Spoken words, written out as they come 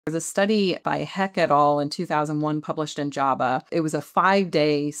There's a study by Heck et al. In 2001 published in JABA. It was a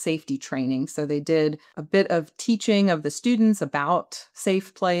 5-day safety training. So they did a bit of teaching of the students about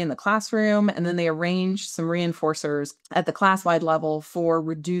safe play in the classroom, and then they arranged some reinforcers at the class-wide level for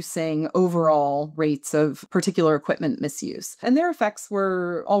reducing overall rates of particular equipment misuse. And their effects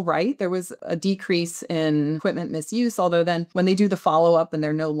were all right. There was a decrease in equipment misuse, although then when they do the follow-up and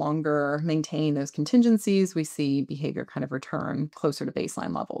they're no longer maintaining those contingencies, we see behavior kind of return closer to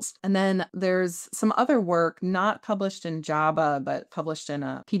baseline levels. And then there's some other work not published in JABA, but published in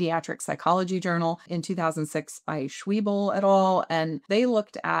a pediatric psychology journal in 2006 by Schwebel et al. And they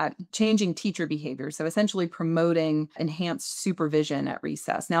looked at changing teacher behavior. So essentially promoting enhanced supervision at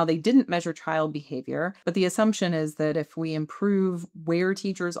recess. Now, they didn't measure child behavior, but the assumption is that if we improve where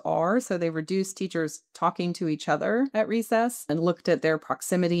teachers are, so they reduced teachers talking to each other at recess and looked at their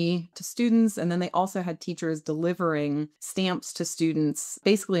proximity to students. And then they also had teachers delivering stamps to students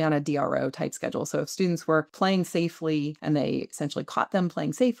basically on a DRO type schedule. So if students were playing safely and they essentially caught them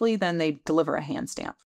playing safely, then they deliver a hand stamp.